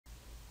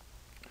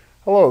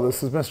Hello,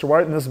 this is Mr.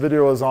 White, and this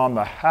video is on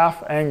the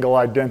half-angle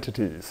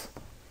identities.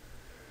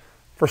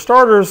 For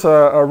starters,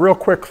 a real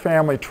quick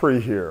family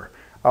tree here.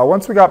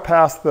 Once we got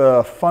past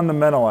the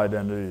fundamental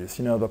identities,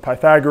 the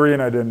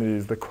Pythagorean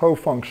identities, the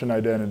cofunction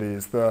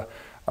identities, the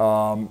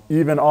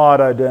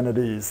even-odd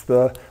identities,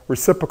 the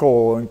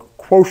reciprocal and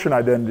quotient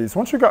identities,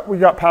 once we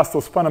got past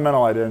those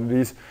fundamental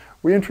identities,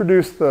 we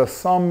introduced the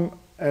sum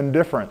and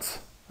difference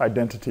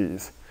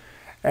identities.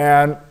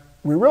 And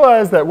we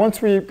realized that once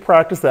we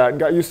practiced that and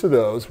got used to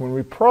those, when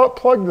we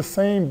plug the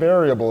same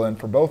variable in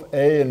for both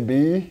A and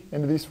B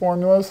into these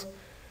formulas,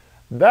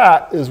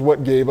 that is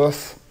what gave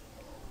us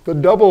the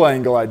double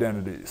angle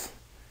identities.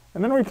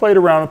 And then we played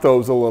around with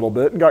those a little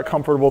bit and got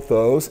comfortable with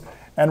those.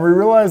 And we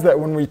realized that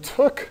when we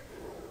took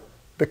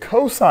the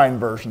cosine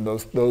version,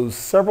 those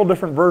several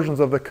different versions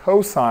of the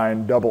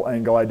cosine double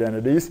angle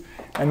identities,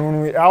 and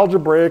when we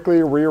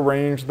algebraically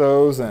rearranged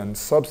those and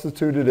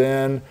substituted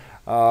in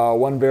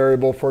one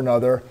variable for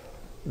another,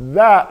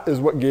 that is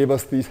what gave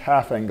us these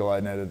half-angle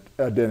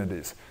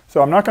identities.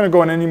 So I'm not going to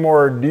go in any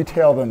more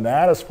detail than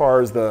that as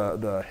far as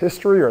the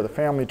history or the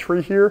family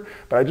tree here,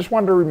 but I just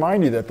wanted to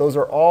remind you that those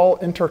are all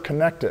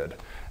interconnected.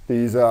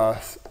 These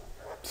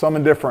sum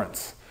and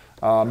difference,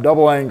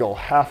 double angle,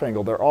 half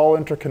angle, they're all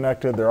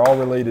interconnected, they're all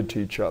related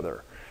to each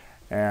other.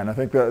 And I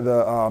think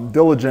the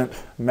diligent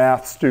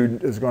math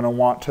student is going to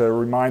want to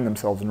remind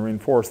themselves and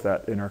reinforce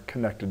that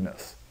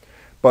interconnectedness.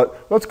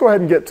 But let's go ahead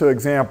and get to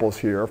examples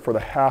here for the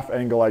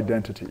half-angle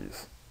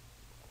identities.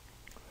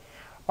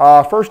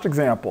 First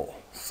example,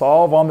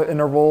 solve on the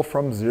interval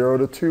from 0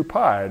 to 2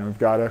 pi. And we've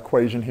got an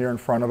equation here in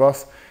front of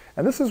us.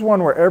 And this is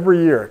one where every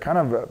year it kind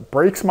of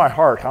breaks my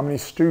heart how many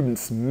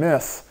students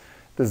miss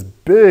this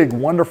big,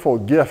 wonderful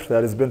gift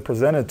that has been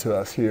presented to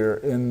us here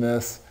in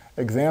this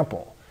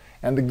example.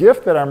 And the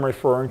gift that I'm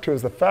referring to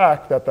is the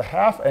fact that the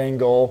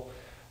half-angle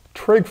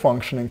trig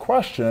function in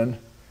question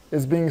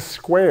is being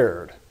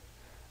squared.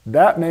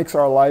 That makes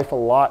our life a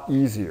lot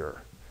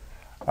easier.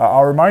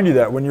 I'll remind you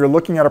that when you're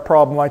looking at a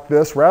problem like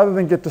this, rather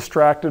than get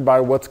distracted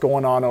by what's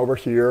going on over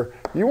here,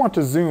 you want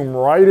to zoom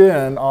right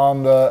in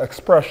on the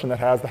expression that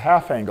has the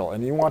half angle,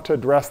 and you want to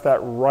address that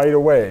right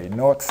away,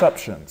 no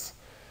exceptions.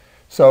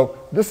 So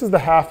this is the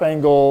half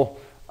angle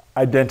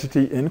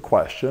identity in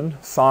question.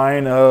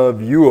 Sine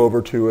of u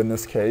over 2 in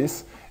this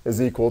case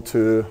is equal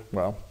to,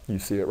 well, you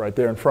see it right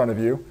there in front of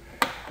you.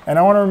 And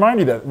I want to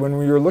remind you that when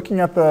you're looking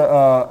at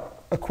the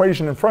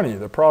equation in front of you,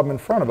 the problem in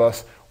front of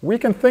us, we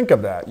can think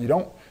of that. You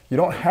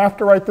don't have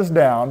to write this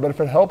down, but if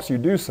it helps you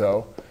do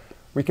so,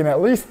 we can at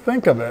least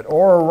think of it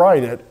or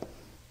write it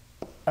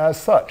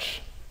as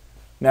such.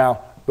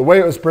 Now, the way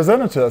it was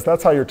presented to us,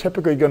 that's how you're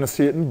typically going to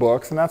see it in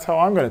books, and that's how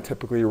I'm going to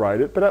typically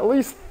write it, but at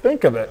least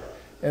think of it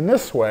in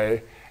this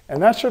way, and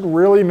that should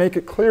really make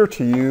it clear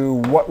to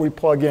you what we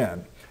plug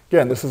in.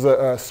 Again, this is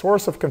a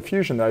source of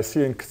confusion that I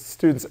see in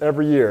students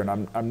every year,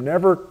 and I'm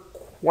never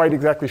quite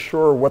exactly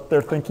sure what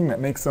they're thinking that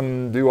makes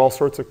them do all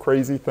sorts of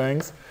crazy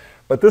things.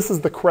 But this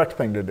is the correct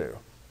thing to do.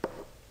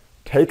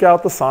 Take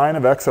out the sine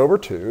of x over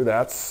 2,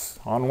 that's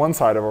on one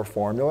side of our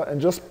formula,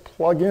 and just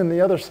plug in the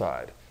other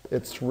side.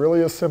 It's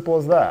really as simple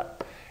as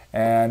that.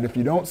 And if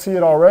you don't see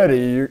it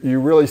already, you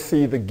really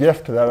see the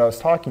gift that I was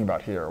talking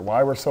about here,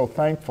 why we're so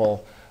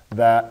thankful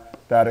that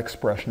that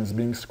expression is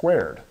being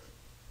squared.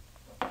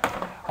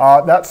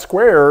 That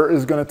square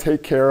is going to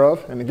take care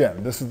of, and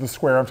again, this is the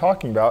square I'm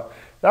talking about,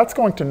 that's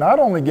going to not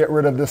only get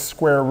rid of this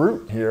square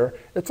root here,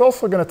 it's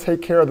also going to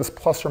take care of this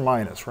plus or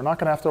minus. We're not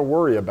going to have to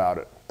worry about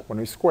it when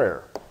we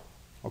square.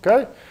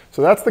 Okay?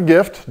 So that's the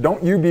gift.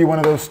 Don't you be one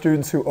of those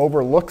students who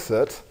overlooks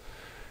it.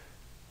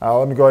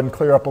 Let me go ahead and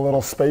clear up a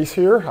little space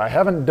here. I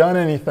haven't done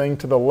anything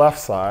to the left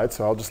side,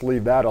 so I'll just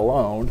leave that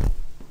alone.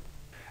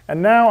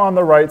 And now on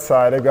the right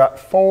side, I've got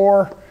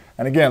 4,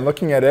 and again,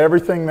 looking at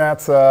everything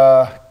that's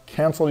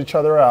canceled each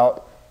other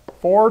out,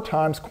 4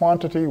 times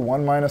quantity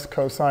 1 minus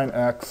cosine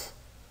x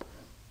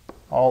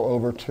all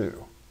over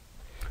 2.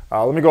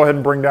 Let me go ahead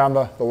and bring down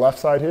the left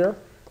side here.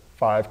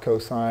 5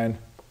 cosine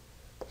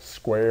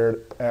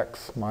squared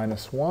x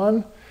minus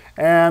 1.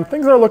 And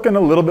things are looking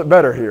a little bit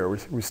better here.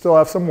 We still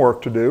have some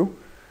work to do,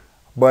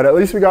 but at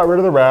least we got rid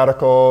of the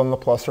radical and the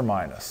plus or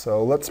minus.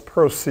 So let's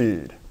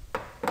proceed.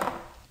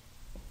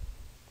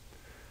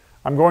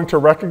 I'm going to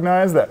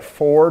recognize that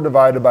 4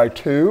 divided by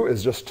 2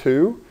 is just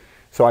 2.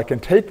 So I can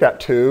take that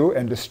 2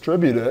 and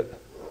distribute it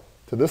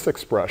to this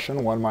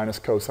expression, 1 minus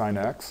cosine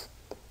x.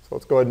 So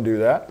let's go ahead and do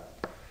that.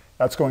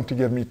 That's going to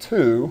give me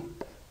 2.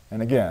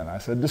 And again, I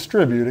said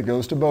distribute. It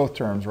goes to both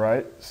terms,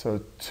 right?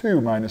 So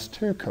 2 minus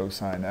 2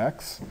 cosine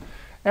x.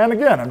 And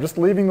again, I'm just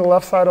leaving the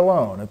left side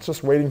alone. It's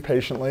just waiting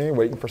patiently,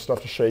 waiting for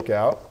stuff to shake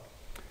out.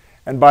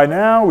 And by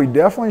now, we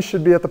definitely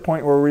should be at the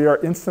point where we are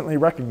instantly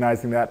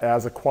recognizing that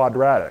as a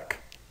quadratic.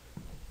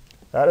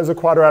 That is a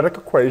quadratic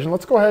equation.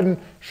 Let's go ahead and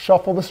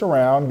shuffle this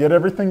around, get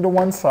everything to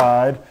one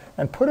side,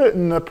 and put it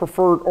in the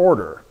preferred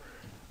order.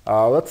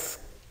 Let's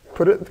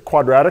put it the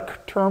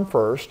quadratic term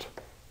first,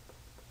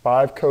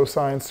 5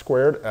 cosine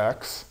squared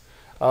x.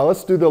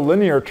 Let's do the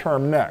linear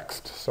term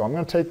next. So I'm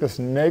going to take this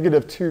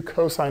negative 2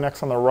 cosine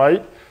x on the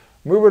right,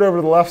 Move it over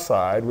to the left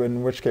side,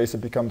 in which case it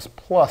becomes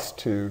plus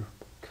 2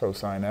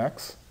 cosine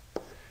x.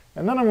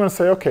 And then I'm going to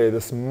say, okay,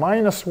 this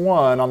minus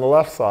 1 on the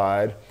left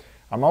side,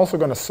 I'm also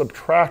going to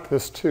subtract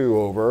this 2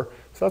 over.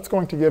 So that's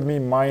going to give me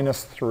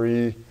minus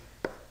 3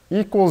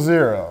 equals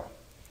 0.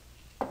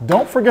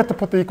 Don't forget to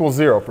put the equals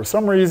 0. For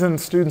some reason,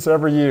 students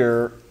every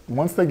year,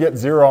 once they get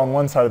 0 on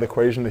one side of the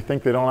equation, they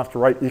think they don't have to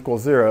write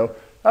equals 0.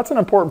 That's an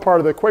important part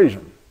of the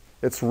equation.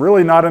 It's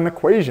really not an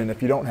equation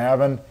if you don't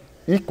have an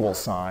equal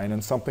sign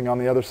and something on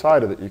the other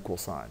side of the equal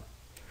sign.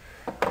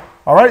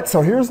 All right,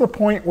 so here's the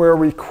point where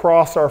we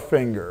cross our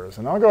fingers.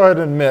 And I'll go ahead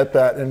and admit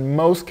that in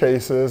most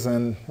cases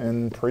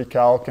in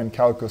pre-calc and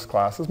calculus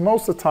classes,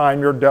 most of the time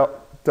your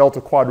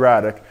delta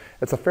quadratic,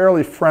 it's a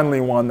fairly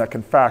friendly one that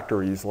can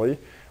factor easily.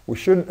 We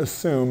shouldn't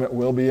assume it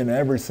will be in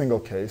every single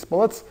case,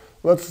 but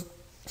let's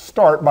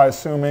start by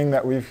assuming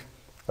that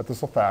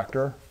this will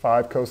factor.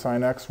 5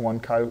 cosine x, 1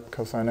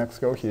 cosine x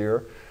go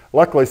here.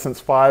 Luckily, since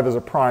 5 is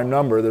a prime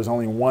number, there's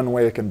only one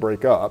way it can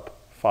break up,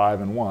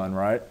 5 and 1,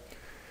 right?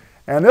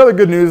 And the other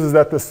good news is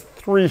that this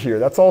 3 here,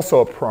 that's also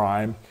a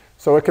prime.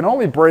 So it can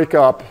only break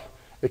up,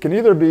 it can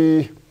either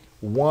be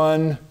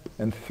 1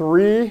 and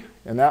 3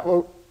 in that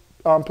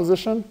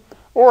position,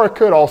 or it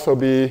could also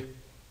be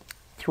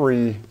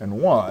 3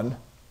 and 1.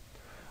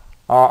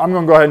 I'm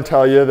going to go ahead and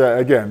tell you that,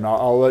 again,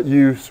 I'll let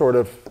you sort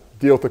of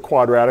deal with the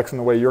quadratics in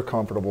the way you're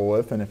comfortable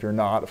with, and if you're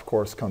not, of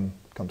course, come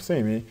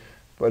see me.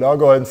 But I'll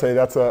go ahead and say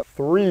that's a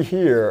 3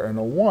 here and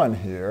a 1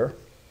 here.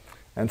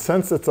 And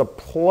since it's a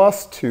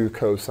plus 2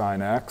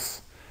 cosine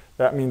x,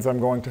 that means I'm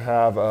going to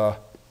have a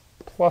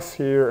plus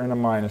here and a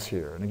minus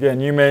here. And again,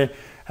 you may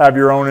have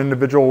your own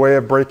individual way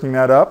of breaking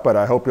that up, but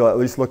I hope you'll at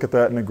least look at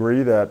that and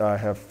agree that I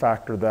have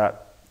factored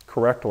that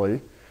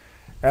correctly.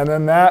 And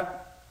then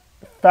that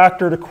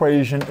factored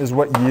equation is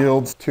what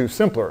yields two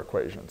simpler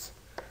equations.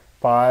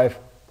 5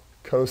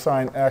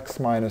 cosine x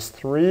minus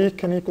 3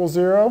 can equal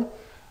 0.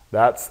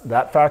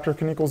 That factor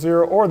can equal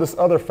 0, or this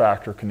other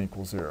factor can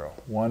equal 0.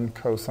 1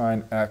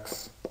 cosine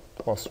x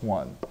plus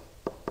 1.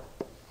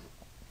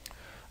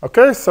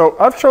 Okay, so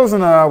I've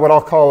chosen what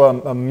I'll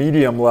call a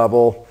medium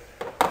level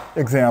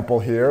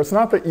example here. It's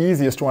not the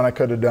easiest one I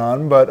could have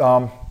done, but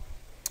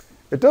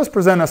it does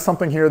present us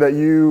something here that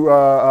you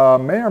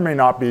may or may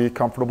not be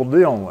comfortable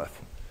dealing with.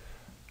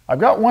 I've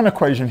got one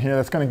equation here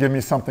that's going to give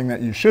me something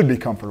that you should be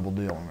comfortable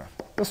dealing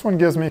with. This one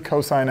gives me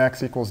cosine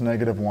x equals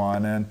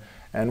 -1,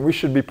 and we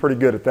should be pretty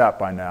good at that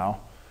by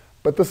now.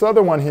 But this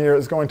other one here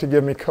is going to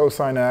give me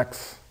cosine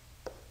x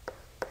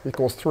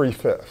equals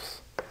 3/5.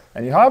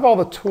 And you have all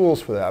the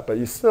tools for that, but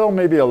you still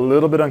may be a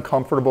little bit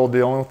uncomfortable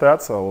dealing with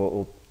that, so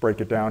we'll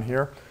break it down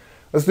here.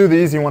 Let's do the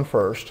easy one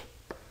first.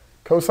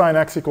 Cosine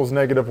x equals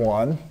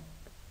 -1.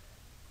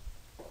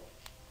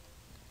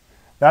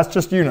 That's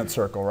just unit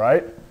circle,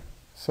 right?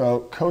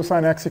 So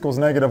cosine x equals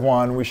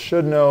 -1, we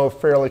should know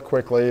fairly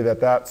quickly that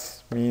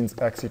that means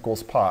x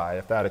equals pi,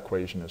 if that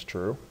equation is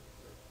true.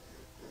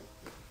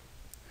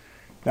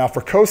 Now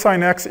for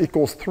cosine x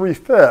equals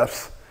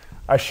 3/5,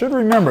 I should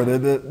remember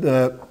that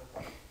the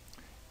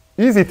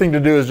easy thing to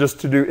do is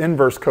just to do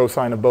inverse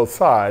cosine of both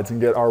sides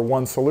and get our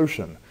one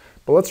solution.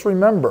 But let's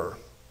remember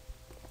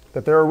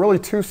that there are really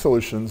two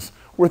solutions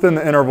within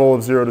the interval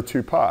of 0 to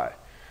 2 pi.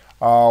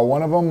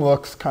 One of them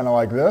looks kind of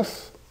like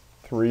this,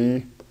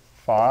 3,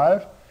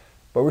 5.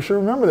 But we should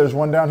remember there's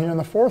one down here in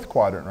the fourth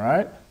quadrant,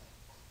 right?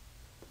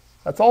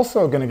 That's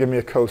also going to give me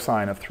a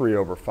cosine of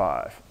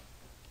 3/5.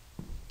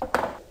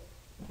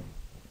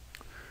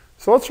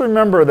 So let's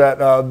remember that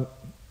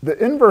the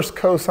inverse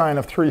cosine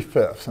of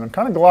 3/5, and I'm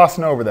kind of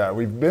glossing over that.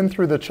 We've been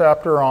through the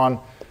chapter on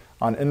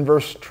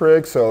inverse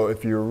trig, so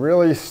if you're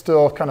really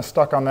still kind of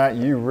stuck on that,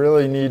 you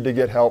really need to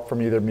get help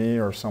from either me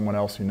or someone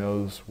else who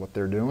knows what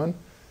they're doing.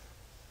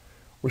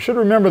 We should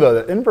remember, though,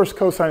 that inverse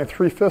cosine of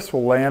 3/5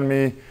 will land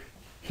me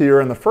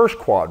here in the first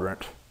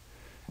quadrant.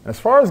 And as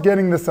far as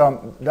getting this,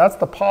 that's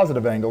the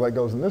positive angle that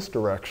goes in this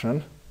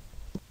direction.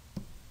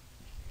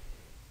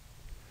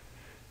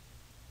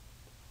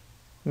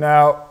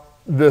 Now,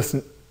 this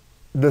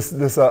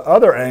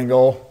other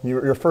angle,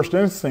 your first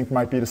instinct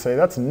might be to say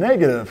that's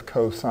negative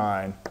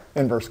cosine,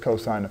 inverse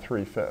cosine of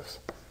 3/5.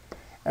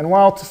 And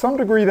while to some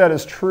degree that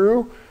is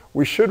true,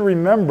 we should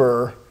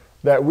remember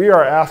that we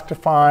are asked to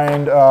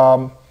find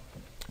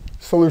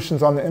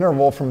solutions on the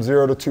interval from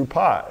 0 to 2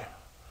 pi.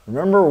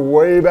 Remember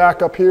way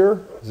back up here,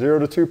 0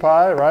 to 2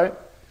 pi, right?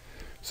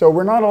 So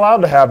we're not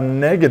allowed to have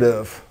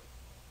negative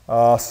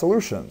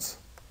solutions.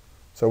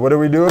 So what do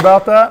we do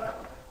about that?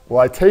 Well,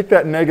 I take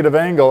that negative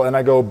angle and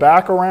I go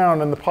back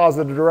around in the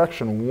positive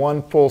direction,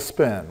 one full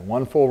spin,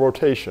 one full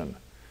rotation.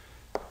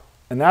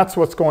 And that's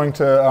what's going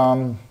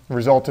to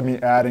result in me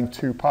adding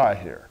 2 pi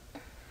here.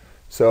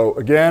 So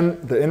again,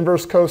 the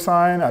inverse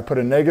cosine, I put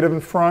a negative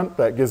in front,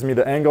 that gives me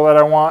the angle that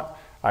I want.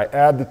 I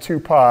add the 2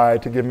 pi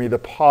to give me the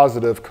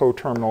positive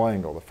coterminal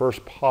angle, the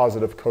first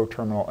positive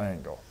coterminal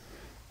angle.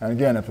 And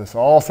again, if this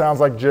all sounds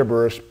like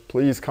gibberish,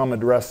 please come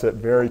address it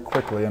very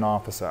quickly in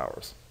office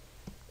hours.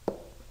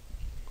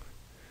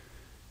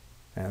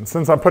 And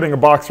since I'm putting a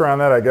box around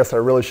that, I guess I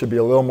really should be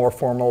a little more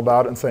formal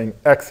about it and saying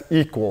x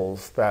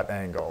equals that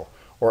angle,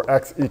 or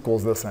x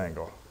equals this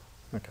angle.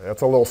 Okay,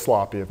 that's a little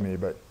sloppy of me,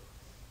 but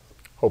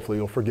hopefully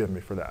you'll forgive me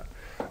for that.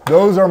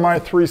 Those are my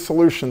three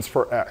solutions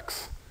for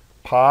x.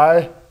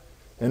 Pi,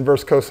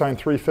 inverse cosine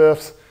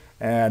 3/5,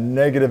 and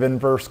negative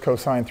inverse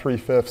cosine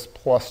 3/5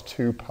 plus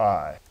 2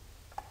 pi.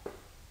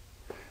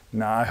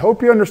 Now, I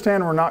hope you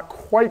understand we're not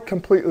quite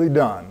completely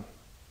done.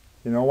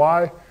 You know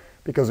why?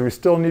 Because we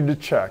still need to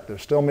check. There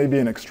still may be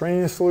an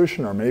extraneous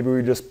solution, or maybe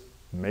we just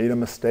made a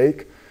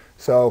mistake.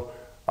 So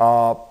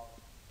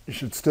you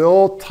should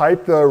still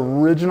type the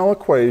original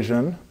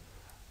equation.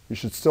 You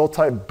should still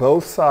type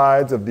both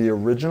sides of the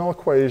original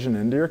equation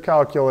into your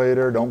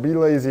calculator. Don't be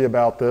lazy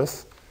about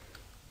this.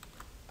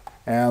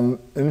 And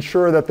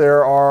ensure that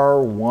there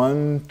are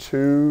 1,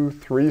 2,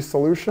 3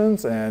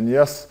 solutions. And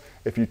yes,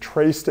 if you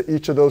trace to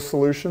each of those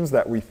solutions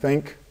that we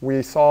think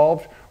we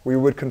solved, we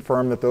would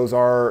confirm that those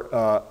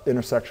are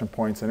intersection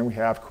points and we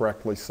have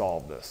correctly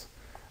solved this.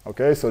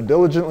 Okay, so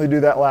diligently do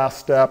that last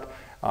step.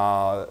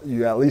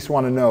 You at least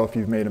want to know if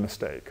you've made a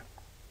mistake.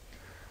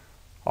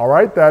 All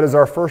right, that is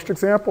our first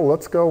example.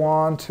 Let's go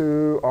on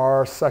to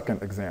our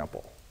second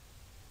example.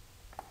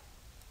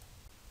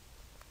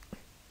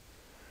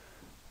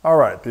 All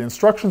right, the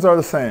instructions are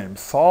the same.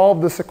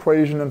 Solve this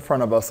equation in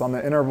front of us on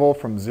the interval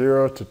from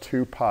 0 to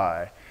 2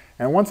 pi.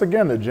 And once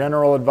again, the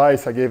general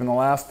advice I gave in the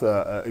last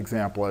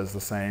example is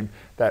the same,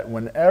 that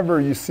whenever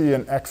you see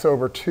an x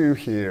over 2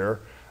 here,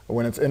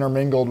 when it's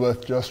intermingled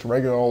with just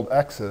regular old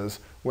x's,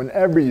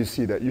 whenever you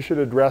see that, you should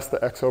address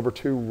the x over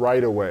 2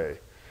 right away.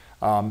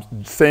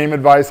 Same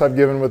advice I've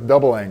given with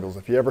double angles.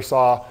 If you ever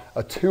saw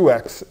a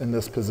 2x in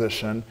this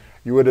position,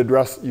 you would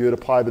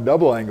apply the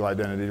double angle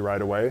identity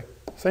right away.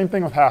 Same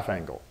thing with half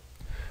angle.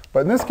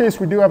 But in this case,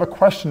 we do have a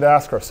question to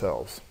ask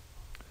ourselves.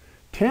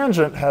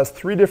 Tangent has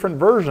 3 different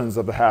versions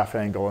of the half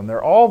angle, and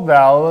they're all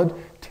valid.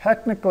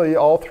 Technically,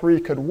 all 3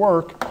 could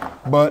work,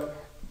 but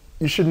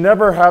you should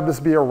never have this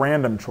be a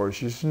random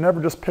choice. You should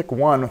never just pick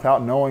one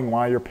without knowing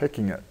why you're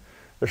picking it.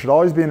 There should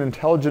always be an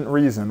intelligent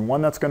reason,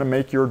 one that's going to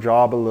make your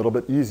job a little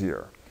bit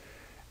easier.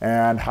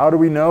 And how do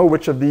we know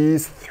which of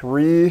these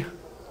 3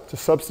 to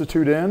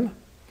substitute in?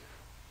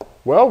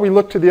 Well, we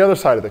look to the other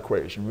side of the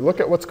equation. We look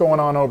at what's going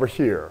on over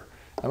here.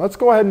 And let's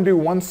go ahead and do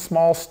one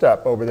small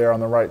step over there on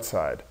the right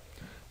side.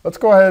 Let's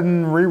go ahead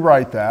and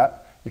rewrite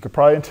that. You could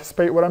probably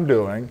anticipate what I'm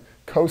doing.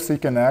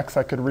 Cosecant x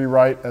I could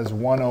rewrite as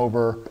 1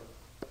 over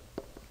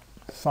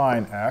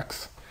sine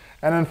x.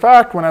 And in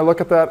fact, when I look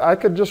at that, I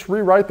could just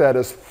rewrite that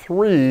as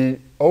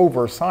 3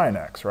 over sine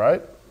x,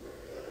 right?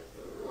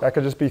 That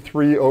could just be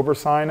 3 over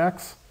sine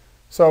x.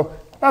 So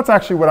that's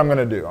actually what I'm going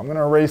to do. I'm going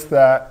to erase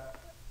that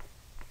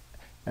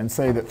and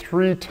say that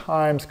 3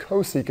 times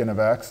cosecant of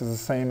x is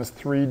the same as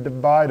 3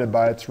 divided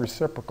by its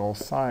reciprocal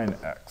sine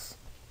x.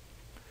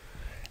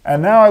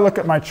 And now I look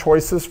at my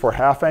choices for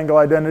half-angle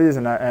identities,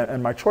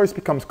 and my choice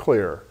becomes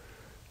clear.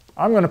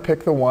 I'm going to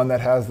pick the one that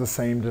has the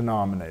same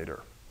denominator.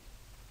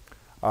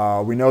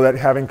 We know that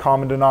having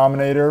common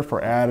denominator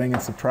for adding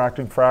and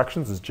subtracting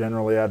fractions is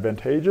generally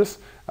advantageous.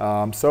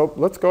 So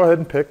let's go ahead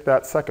and pick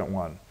that second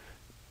one.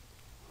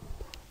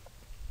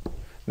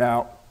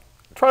 Now,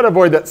 try to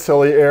avoid that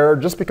silly error.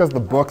 Just because the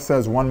book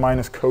says 1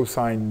 minus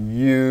cosine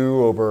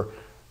u over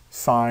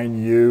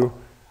sine u,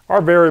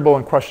 our variable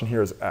in question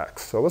here is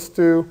x. So let's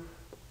do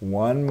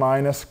 1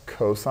 minus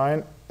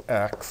cosine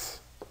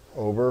x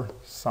over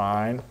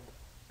sine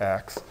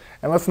x.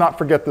 And let's not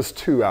forget this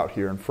 2 out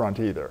here in front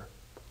either.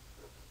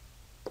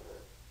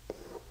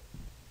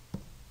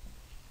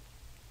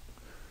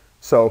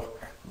 So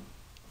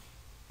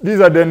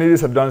these identities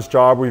have done its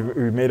job.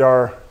 We've made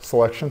our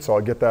selection, so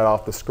I'll get that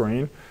off the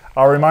screen.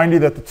 I'll remind you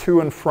that the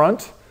 2 in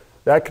front,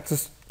 that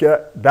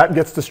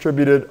gets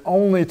distributed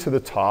only to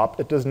the top.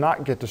 It does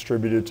not get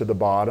distributed to the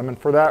bottom. And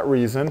for that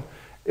reason,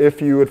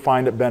 if you would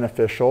find it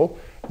beneficial,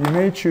 you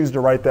may choose to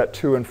write that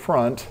 2 in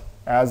front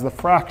as the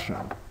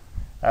fraction,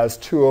 as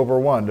 2 over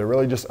 1, to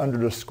really just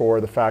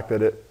underscore the fact that,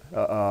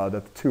 that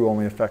the 2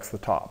 only affects the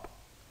top.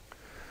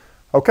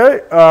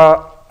 Okay,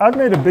 I've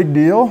made a big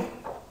deal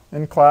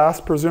in class,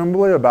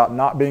 presumably, about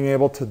not being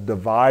able to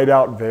divide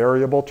out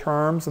variable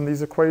terms in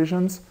these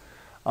equations.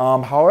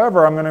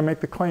 However, I'm going to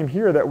make the claim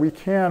here that we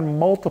can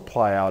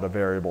multiply out a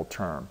variable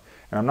term.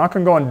 And I'm not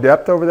going to go in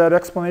depth over that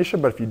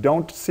explanation, but if you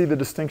don't see the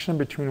distinction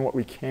between what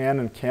we can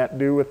and can't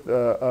do with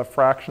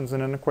fractions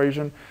in an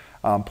equation,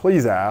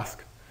 please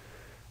ask.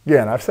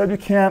 Again, I've said you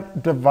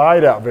can't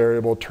divide out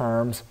variable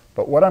terms,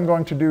 but what I'm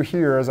going to do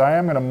here is I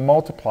am going to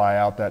multiply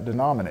out that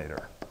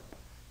denominator.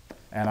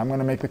 And I'm going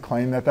to make the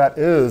claim that that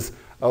is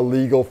a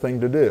legal thing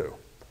to do.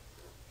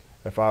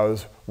 If I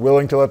was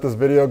willing to let this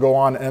video go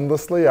on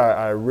endlessly,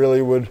 I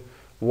really would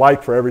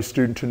like for every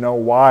student to know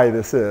why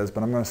this is,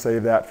 but I'm going to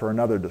save that for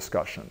another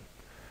discussion.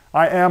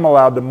 I am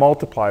allowed to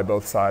multiply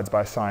both sides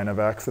by sine of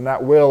x, and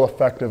that will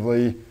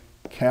effectively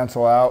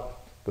cancel out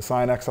the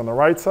sine x on the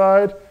right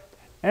side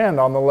and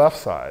on the left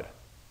side.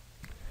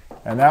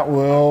 And that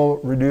will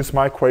reduce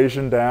my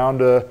equation down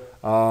to,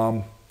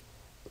 well,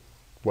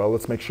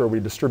 let's make sure we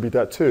distribute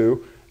that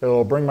too.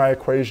 it'll bring my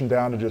equation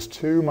down to just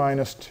 2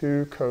 minus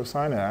 2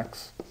 cosine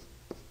x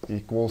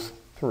equals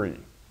 3.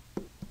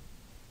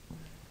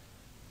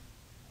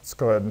 Let's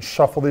go ahead and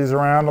shuffle these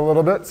around a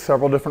little bit.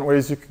 Several different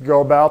ways you could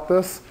go about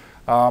this.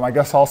 I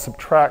guess I'll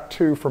subtract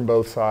 2 from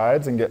both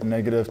sides and get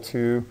negative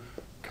 2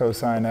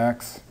 cosine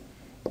x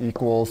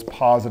equals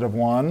positive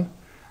 1.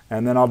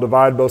 And then I'll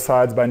divide both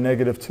sides by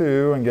negative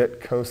 2 and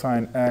get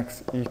cosine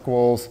x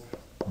equals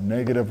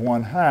negative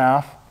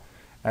 1/2.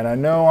 And I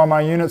know on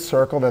my unit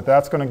circle that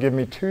that's going to give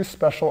me 2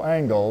 special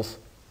angles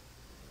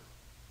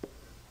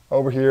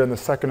over here in the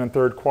second and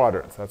third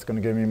quadrants. That's going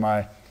to give me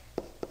my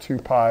 2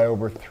 pi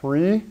over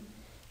 3,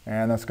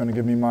 and that's going to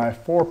give me my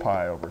 4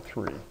 pi over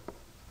 3.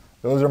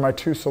 Those are my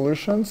 2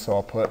 solutions, so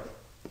I'll put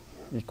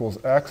equals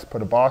x,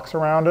 put a box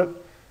around it.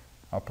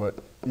 I'll put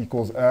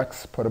equals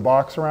x, put a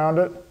box around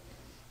it.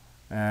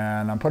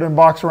 And I'm putting a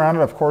box around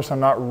it. Of course, I'm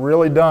not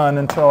really done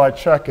until I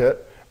check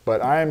it,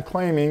 but I am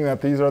claiming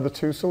that these are the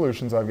 2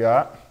 solutions I've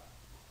got.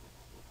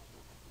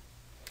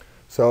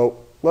 So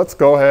let's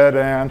go ahead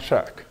and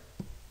check.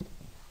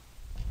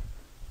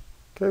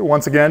 Okay,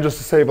 once again, just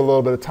to save a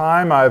little bit of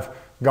time, I've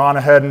gone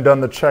ahead and done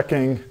the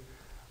checking,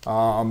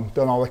 done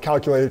all the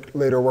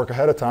calculator work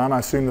ahead of time. I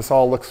assume this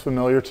all looks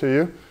familiar to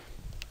you.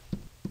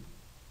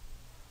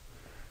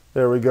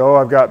 There we go.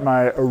 I've got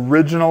my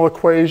original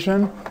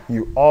equation.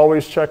 You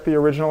always check the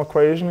original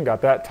equation.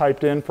 Got that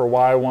typed in for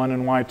y1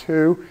 and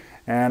y2.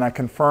 And I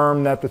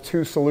confirmed that the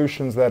 2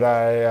 solutions that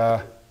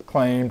I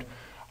claimed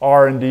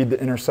are indeed the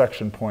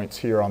intersection points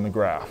here on the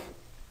graph.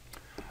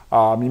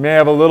 You may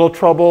have a little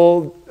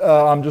trouble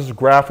just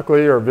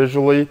graphically or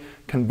visually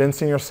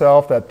convincing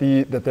yourself that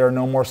there are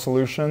no more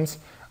solutions.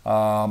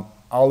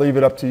 I'll leave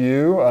it up to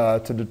you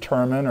to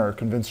determine or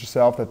convince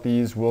yourself that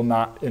these will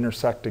not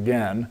intersect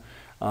again.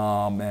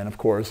 And of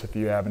course, if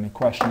you have any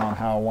question on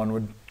how one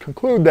would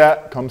conclude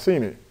that, come see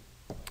me.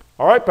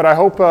 All right, but I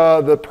hope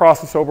the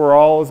process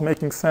overall is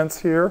making sense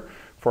here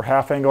for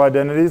half-angle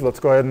identities. Let's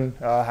go ahead and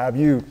have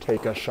you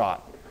take a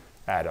shot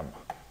at them.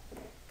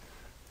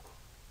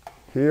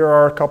 Here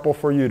are a couple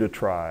for you to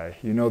try.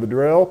 You know the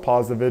drill.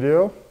 Pause the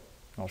video.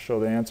 I'll show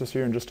the answers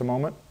here in just a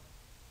moment.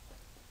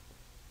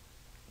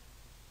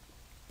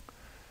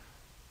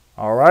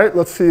 All right,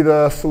 let's see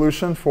the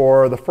solution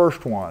for the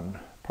first one,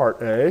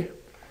 part A.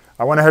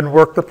 I went ahead and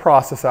worked the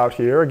process out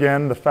here.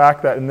 Again, the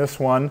fact that in this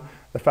one,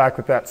 the fact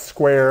that that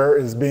square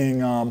is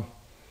being, or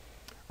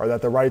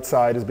that the right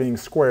side is being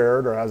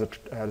squared, or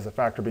has a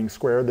factor being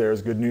squared there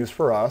is good news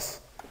for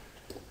us.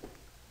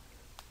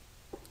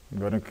 I'm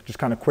going to just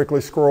kind of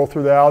quickly scroll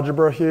through the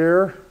algebra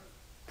here.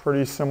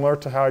 Pretty similar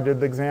to how I did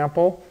the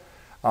example.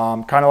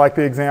 Kind of like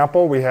the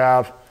example, we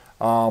have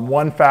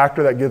one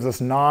factor that gives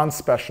us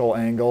non-special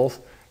angles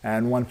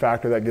and one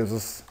factor that gives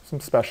us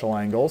some special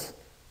angles.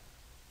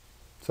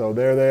 So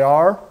there they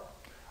are.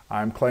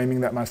 I'm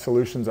claiming that my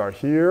solutions are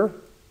here,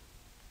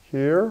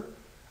 here.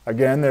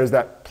 Again, there's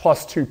that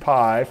plus 2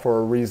 pi for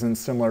a reason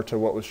similar to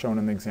what was shown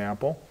in the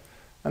example.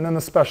 And then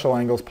the special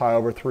angles pi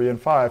over 3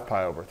 and 5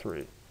 pi over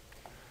 3.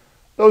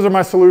 Those are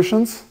my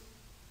solutions,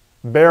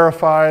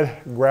 verified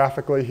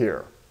graphically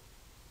here.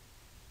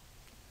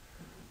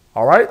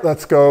 All right,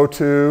 let's go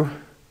to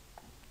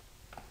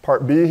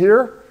part B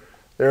here.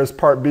 There's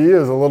part B,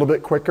 is a little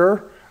bit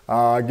quicker.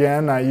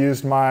 Again, I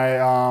used my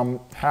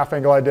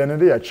half-angle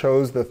identity. I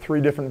chose the 3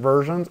 different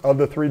versions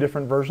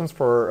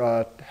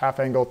for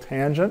half-angle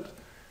tangent.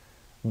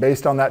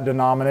 Based on that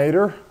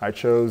denominator, I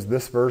chose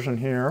this version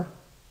here.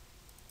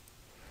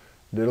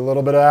 Did a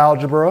little bit of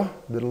algebra,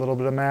 did a little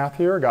bit of math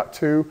here. Got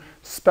 2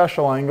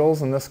 special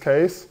angles in this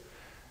case.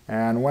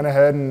 And went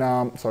ahead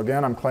and, so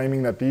again, I'm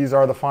claiming that these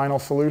are the final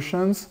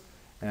solutions.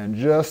 And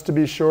just to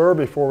be sure,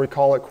 before we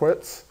call it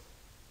quits,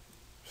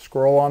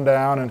 scroll on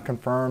down and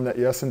confirm that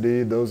yes,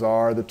 indeed, those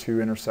are the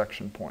 2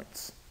 intersection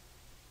points.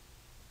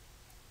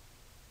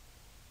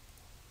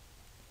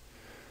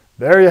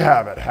 There you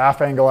have it,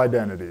 half-angle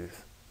identities.